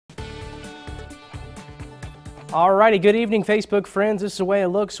Alrighty, good evening, Facebook friends. This is the way it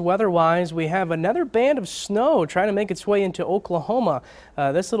looks weather-wise. We have another band of snow trying to make its way into Oklahoma.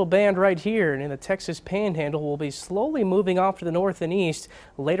 This little band right here in the Texas Panhandle will be slowly moving off to the north and east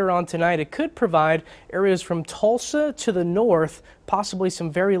later on tonight. It could provide areas from Tulsa to the north, possibly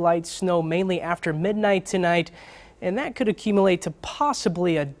some very light snow, mainly after midnight tonight. And that could accumulate to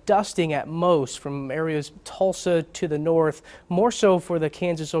possibly a dusting at most from areas Tulsa to the north, more so for the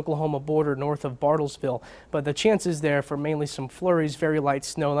Kansas-Oklahoma border north of Bartlesville. But the chances there for mainly some flurries, very light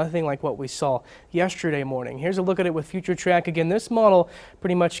snow, nothing like what we saw yesterday morning. Here's a look at it with Future Track. Again, this model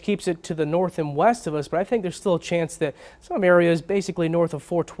pretty much keeps it to the north and west of us, but I think there's still a chance that some areas basically north of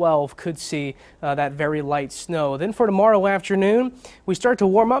 412 could see that very light snow. Then for tomorrow afternoon, we start to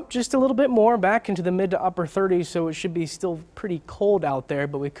warm up just a little bit more back into the mid to upper 30s, so it should be still pretty cold out there,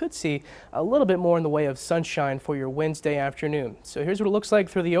 but we could see a little bit more in the way of sunshine for your Wednesday afternoon. So here's what it looks like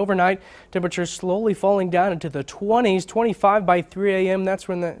through the overnight. Temperatures slowly falling down into the 20s, 25 by 3 a.m. That's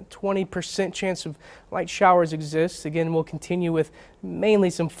when the 20% chance of light showers exists. Again, we'll continue with mainly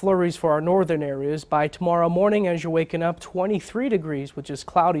some flurries for our northern areas. By tomorrow morning, as you're waking up, 23 degrees with just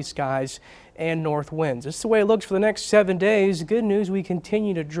cloudy skies and north winds. This is the way it looks for the next 7 days. Good news, we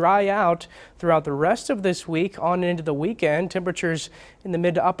continue to dry out throughout the rest of this week on into the weekend. Temperatures in the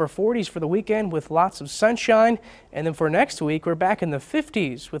mid to upper 40s for the weekend with lots of sunshine. And then for next week, we're back in the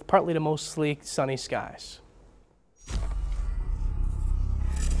 50s with partly to mostly sunny skies.